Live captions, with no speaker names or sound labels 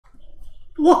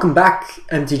Welcome back,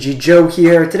 MTG Joe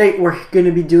here. Today we're going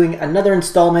to be doing another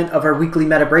installment of our weekly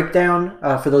meta breakdown.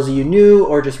 For those of you new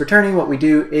or just returning, what we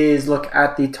do is look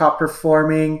at the top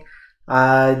performing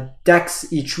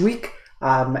decks each week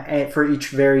for each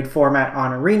varied format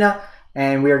on Arena.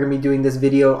 And we are going to be doing this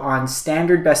video on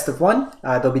standard best of one.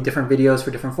 There'll be different videos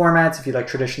for different formats. If you like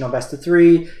traditional best of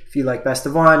three, if you like best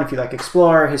of one, if you like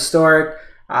Explorer, Historic.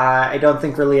 I don't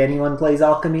think really anyone plays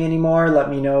Alchemy anymore. Let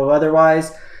me know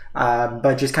otherwise.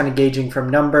 But just kind of gauging from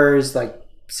numbers,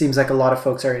 seems like a lot of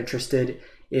folks are interested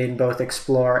in both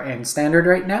Explore and Standard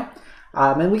right now.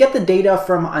 And we get the data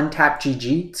from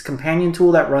Untapped.gg. It's a companion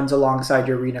tool that runs alongside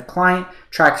your Arena client,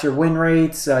 tracks your win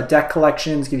rates, deck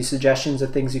collections, gives you suggestions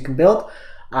of things you can build.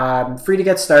 Free to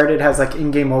get started, has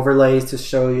in-game overlays to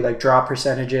show you draw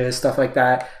percentages, stuff like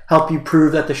that, help you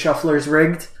prove that the shuffler is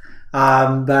rigged.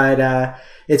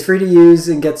 It's free to use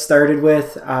and get started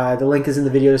with. The link is in the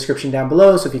video description down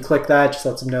below, so if you click that, just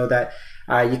lets them know that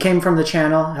you came from the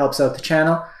channel, helps out the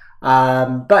channel.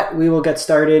 But we will get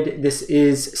started. This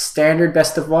is standard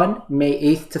best of one, May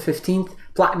 8th to 15th,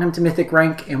 platinum to mythic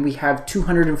rank, and we have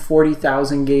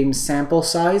 240,000 games sample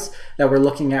size that we're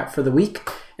looking at for the week.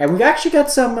 And we've actually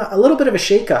got a little bit of a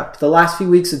shakeup. The last few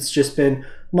weeks it's just been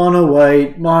mono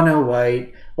white, mono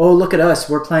white. Oh, look at us,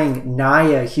 we're playing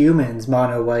Naya Humans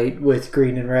mono white with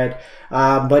green and red.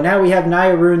 But now we have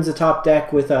Naya Runes atop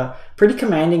deck with a pretty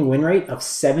commanding win rate of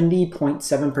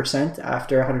 70.7%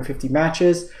 after 150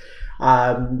 matches.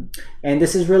 And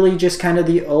this is really just kind of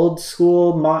the old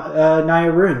school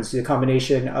Naya Runes, the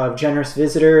combination of Generous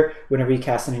Visitor, whenever you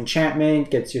cast an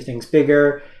enchantment, gets your things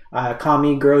bigger.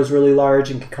 Kami grows really large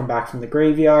and can come back from the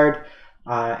graveyard.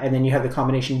 And then you have the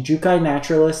combination Jukai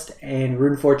Naturalist and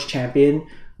Runeforge Champion,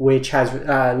 which has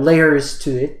layers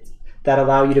to it that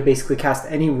allow you to basically cast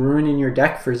any rune in your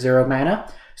deck for 0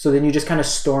 mana. So then you just kind of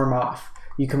storm off.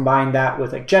 You combine that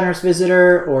with Generous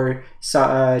Visitor or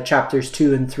chapters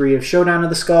 2 and 3 of Showdown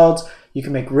of the Skalds. You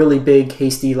can make really big,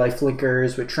 hasty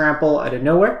lifelinkers with Trample out of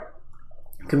nowhere.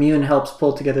 Commune helps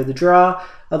pull together the draw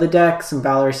of the deck. Some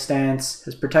Valorous Stance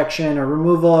has protection or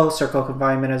removal. Circle of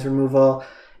Confinement has removal.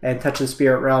 And Touch of the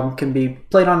Spirit Realm can be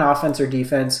played on offense or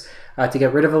defense to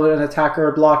get rid of an attacker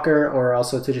or blocker, or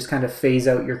also to just kind of phase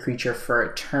out your creature for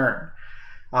a turn.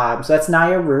 So that's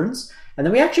Naya Runes. And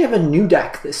then we actually have a new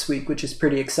deck this week, which is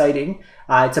pretty exciting.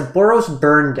 It's a Boros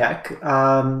Burn deck.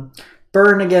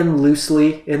 Burn, again,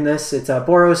 loosely in this. It's a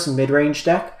Boros mid-range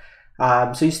deck.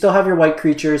 So you still have your white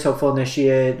creatures, Hopeful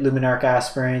Initiate, Luminarch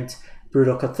Aspirant,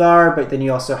 Brutal Cathar, but then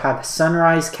you also have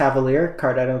Sunrise Cavalier,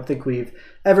 card I don't think we've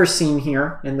ever seen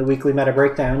here in the weekly meta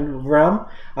breakdown realm.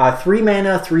 3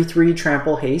 mana, 3/3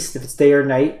 trample haste. If it's day or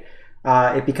night,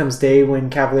 it becomes day when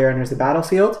Cavalier enters the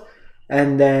battlefield.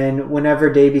 And then whenever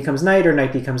day becomes night or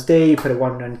night becomes day, you put a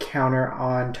 1/1 counter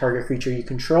on target creature you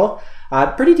control.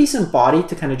 Pretty decent body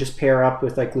to kind of just pair up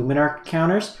with Luminarch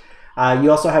counters. You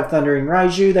also have Thundering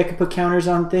Raiju that can put counters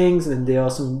on things and deal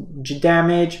some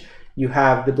damage. You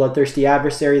have the Bloodthirsty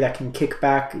Adversary that can kick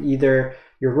back either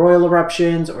your Roil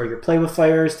Eruptions or your Play with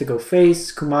Fires to go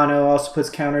face. Kumano also puts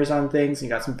counters on things. You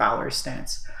got some Valorous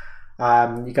Stance.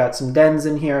 You got some Dens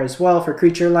in here as well for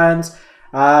creature lands.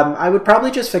 I would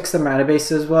probably just fix the mana base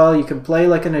as well. You can play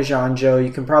an Eiganjo.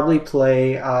 You can probably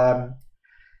play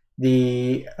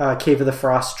the Cave of the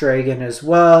Frost Dragon as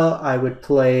well. I would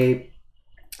play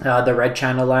the red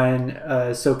channel line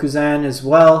Sokuzan as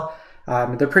well.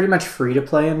 They're pretty much free to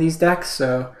play in these decks,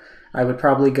 so I would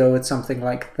probably go with something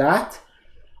like that.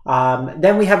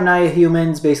 Then we have Naya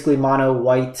Humans, basically mono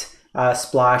white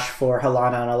splash for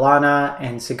Halana and Alana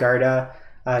and Sigarda,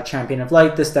 Champion of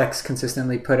Light. This deck's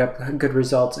consistently put up good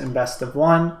results in best of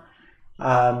one.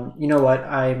 You know what?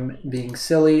 I'm being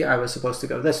silly. I was supposed to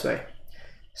go this way.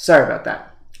 Sorry about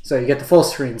that. So you get the full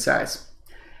screen size.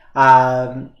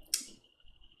 Now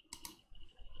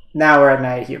we're at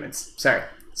Naya Humans. Sorry.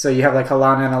 So you have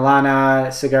Halana and Alana,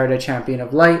 Sigarda, Champion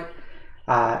of Light,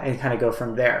 and kind of go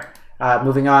from there.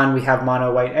 Moving on, we have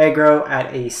mono white aggro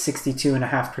at a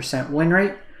 62.5% win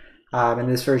rate. In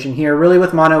this version here, really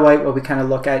with mono white, what we kind of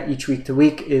look at each week to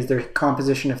week is their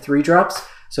composition of 3 drops.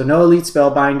 So no elite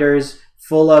spellbinders,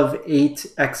 full of 8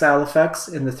 exile effects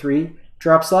in the 3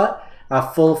 drop slot,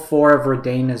 full 4 of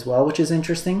Redain as well, which is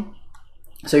interesting.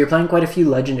 So you're playing quite a few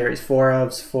legendaries, 4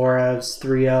 ofs, 4 ofs,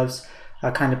 3 ofs,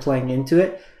 kind of playing into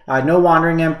it. No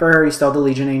Wandering Emperor, you still have the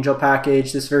Legion Angel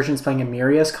package. This version's playing a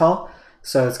Miria's Call.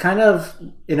 So it's kind of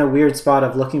in a weird spot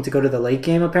of looking to go to the late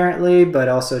game apparently, but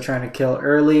also trying to kill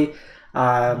early.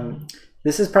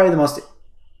 This is probably the most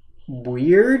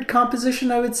weird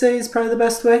composition, I would say, is probably the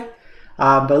best way.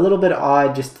 but a little bit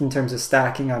odd just in terms of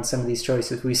stacking on some of these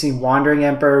choices. We've seen Wandering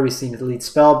Emperor, we've seen Elite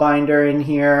Spellbinder in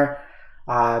here,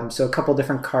 so a couple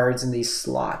different cards in these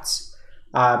slots.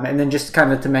 And then just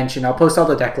kind of to mention, I'll post all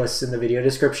the deck lists in the video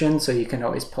description, so you can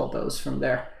always pull those from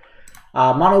there.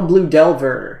 Mono Blue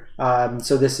Delver,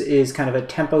 so this is kind of a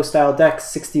tempo style deck,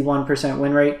 61%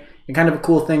 win rate, and kind of a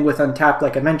cool thing with Untapped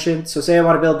like I mentioned. So say I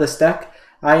want to build this deck,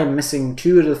 I am missing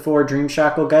 2 out of the 4 Dream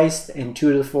Shackle Geist and 2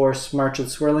 out of the 4 March of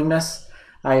Swirlingness.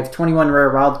 I have 21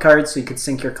 rare wild cards, so you could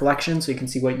sync your collection so you can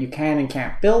see what you can and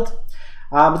can't build.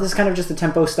 But this is kind of just a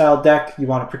tempo style deck. You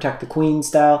want to protect the Queen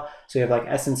style, so you have like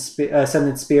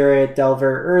Ascendant Spirit,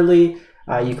 Delver early.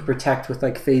 You can protect with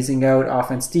like phasing out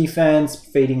offense defense,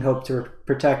 Fading Hope to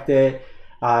protect it,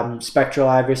 Spectral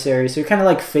Adversary. So you're kind of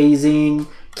like phasing,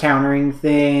 countering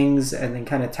things, and then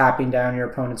kind of tapping down your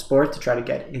opponent's board to try to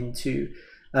get into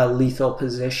a lethal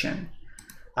position.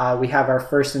 We have our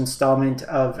first installment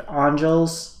of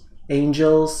Angels,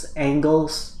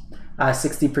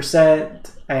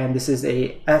 60%, and this is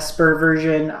a Esper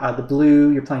version. The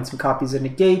blue, you're playing some copies of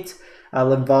Negate,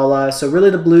 Limvala. So really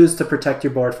the blues to protect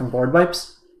your board from board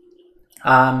wipes.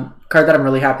 Card that I'm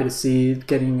really happy to see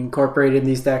getting incorporated in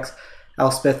these decks,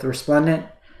 Elspeth Resplendent.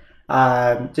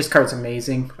 This card's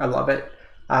amazing. I love it.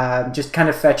 Just kind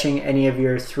of fetching any of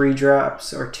your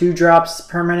 3-drops or 2-drops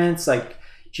permanents, like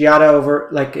Giada over,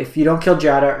 like if you don't kill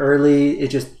Giada early, it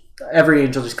just, every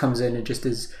angel just comes in. It just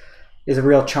is a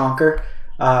real chonker.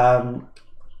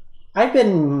 I've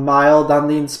been mild on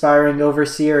the Inspiring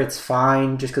Overseer. It's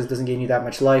fine just because it doesn't gain you that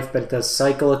much life, but it does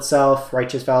cycle itself.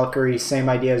 Righteous Valkyrie, same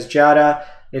idea as Giada.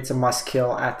 It's a must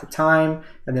kill at the time.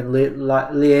 And then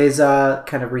Lieza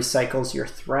kind of recycles your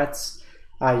threats.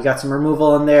 You got some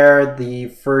removal in there. The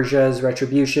Furja's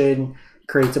Retribution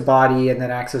creates a body and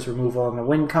then acts as removal in the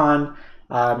win con.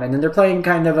 And then they're playing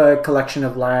kind of a collection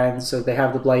of lands. So they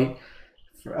have the Blight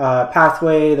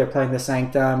Pathway. They're playing the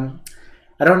Sanctum.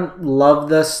 I don't love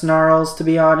the Snarls, to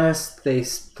be honest. They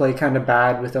play kind of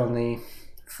bad with only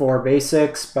 4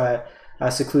 basics, but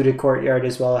Secluded Courtyard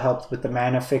as well helped with the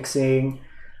mana fixing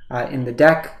in the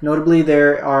deck. Notably,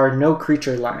 there are no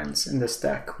creature lands in this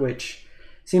deck, which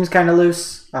seems kind of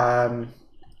loose.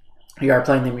 You are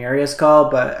playing the Muria's Call,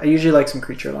 but I usually like some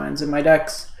creature lands in my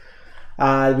decks.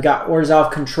 We got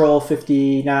Orzhov Control,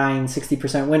 59,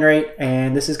 60% win rate,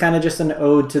 and this is kind of just an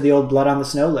ode to the old Blood on the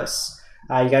Snow lists.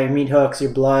 You got your Meat Hooks,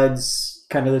 your Bloods,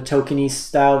 kind of the tokeny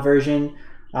style version.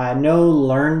 No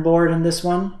Learn board in this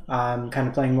one. Kind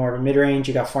of playing more of a mid-range.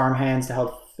 You got Farm Hands to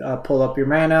help pull up your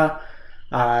mana.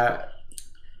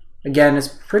 Again, it's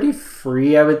pretty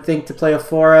free, I would think, to play a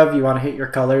 4 of. You want to hit your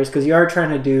colors because you are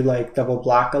trying to do like double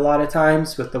block a lot of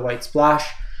times with the white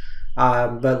splash.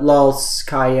 But Lulz,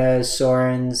 Kayas,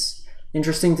 Sorens.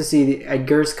 Interesting to see the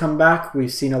Edgars come back.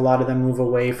 We've seen a lot of them move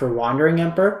away for Wandering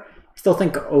Emperor. Still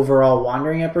think overall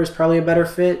Wandering Emperor is probably a better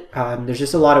fit. There's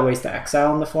just a lot of ways to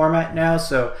exile in the format now,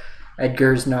 so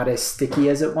Edgar's not as sticky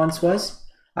as it once was.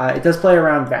 It does play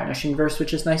around Vanishing Verse,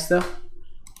 which is nice though.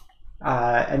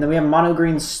 And then we have Mono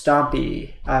Green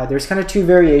Stompy. There's kind of 2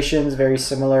 variations, very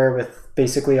similar, with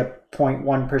basically a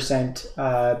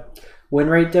 0.1% win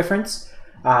rate difference.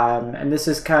 And this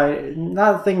is kind of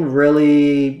nothing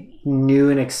really new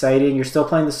and exciting. You're still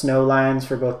playing the Snowlands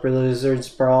for both Blizzard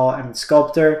Sprawl and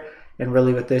Sculptor. And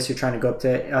really with this, you're trying to go up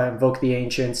to invoke the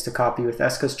Ancients to copy with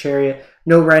Eska's Chariot.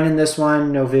 No Ren in this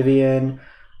one, no Vivian.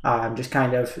 Just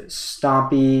kind of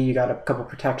stompy. You got a couple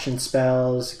protection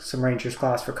spells, some Ranger's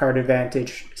Class for card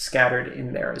advantage scattered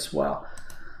in there as well.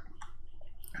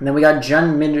 And then we got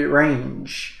Jund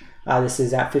mid-range. This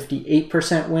is at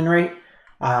 58% win rate.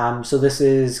 So this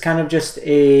is kind of just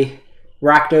a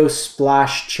Rakdos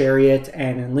Splash Chariot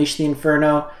and Unleash the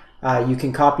Inferno. You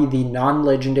can copy the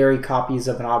non-legendary copies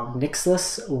of an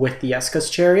Obnixilis with the Eska's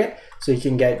Chariot. So you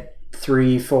can get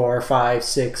 3, 4, 5,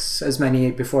 6, as many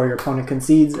before your opponent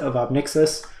concedes of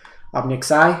Obnixilis.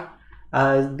 Obnixi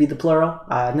be the plural.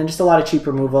 And then just a lot of cheap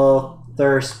removal.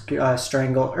 Thirst,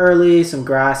 Strangle early, some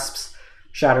Grasps,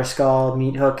 Shatter Skull,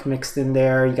 Meat Hook mixed in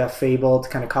there. You got Fable to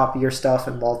kind of copy your stuff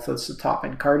and vault for the top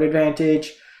end card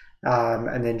advantage.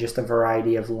 And then just a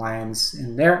variety of lands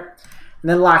in there. And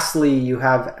then lastly, you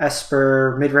have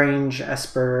Esper Midrange,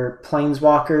 Esper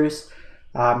Planeswalkers.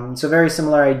 So very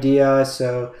similar idea.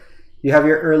 So you have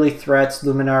your early threats,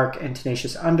 Luminarch and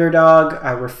Tenacious Underdog.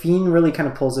 Rafine really kind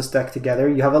of pulls this deck together.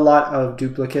 You have a lot of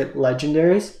duplicate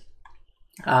legendaries.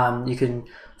 You can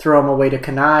throw them away to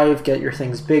connive, get your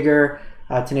things bigger.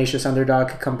 Tenacious Underdog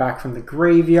could come back from the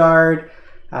graveyard.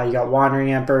 You got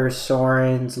Wandering Emperor,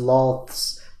 Sorens,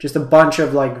 Lulths, just a bunch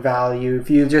of like value. If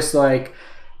you just like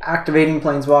activating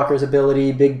Planeswalker's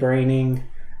ability, big braining,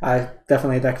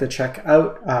 definitely a deck to check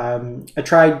out. I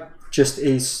tried just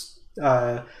it's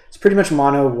pretty much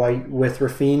mono white with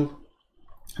Rafine,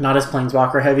 not as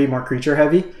planeswalker heavy, more creature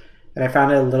heavy, and I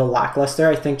found it a little lackluster.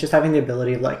 I think just having the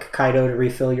ability of like Kaido to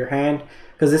refill your hand,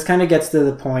 because this kind of gets to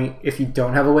the point if you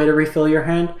don't have a way to refill your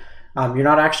hand, you're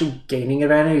not actually gaining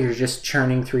advantage, you're just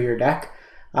churning through your deck.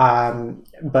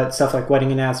 But stuff like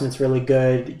Wedding Announcement's really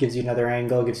good. It gives you another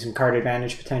angle, gives you some card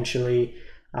advantage potentially,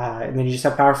 and then you just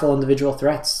have powerful individual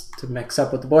threats to mix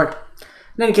up with the board.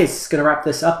 In any case, going to wrap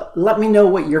this up. Let me know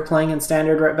what you're playing in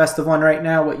Standard Best of 1 right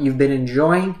now, what you've been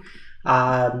enjoying.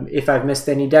 If I've missed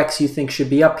any decks you think should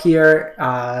be up here,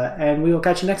 and we will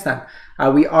catch you next time.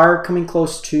 We are coming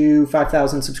close to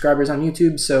 5,000 subscribers on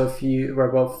YouTube, so we're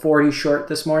about 40 short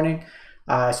this morning.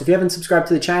 So if you haven't subscribed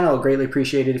to the channel, I'll greatly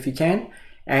appreciate it if you can.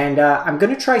 And I'm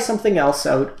going to try something else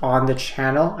out on the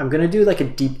channel. I'm going to do like a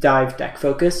deep dive deck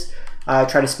focus.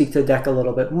 Try to speak to the deck a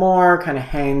little bit more, kind of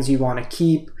hands you want to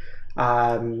keep.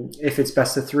 If it's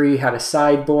best of 3, how to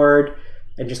sideboard,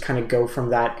 and just kind of go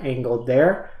from that angle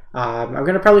there. I'm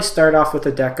going to probably start off with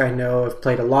a deck I know I've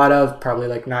played a lot of, probably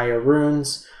like Naya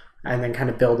Runes, and then kind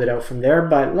of build it out from there.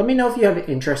 But let me know if you have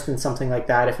interest in something like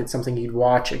that, if it's something you'd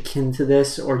watch akin to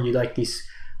this, or you like these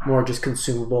more just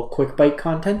consumable quick bite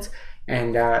content.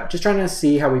 And just trying to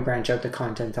see how we branch out the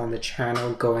content on the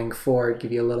channel going forward,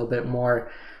 give you a little bit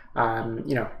more,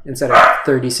 you know, instead of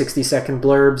 30-60 second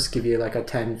blurbs, give you like a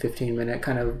 10-15 minute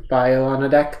kind of bio on a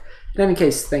deck. In any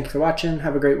case, thank you for watching,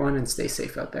 have a great one, and stay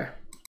safe out there.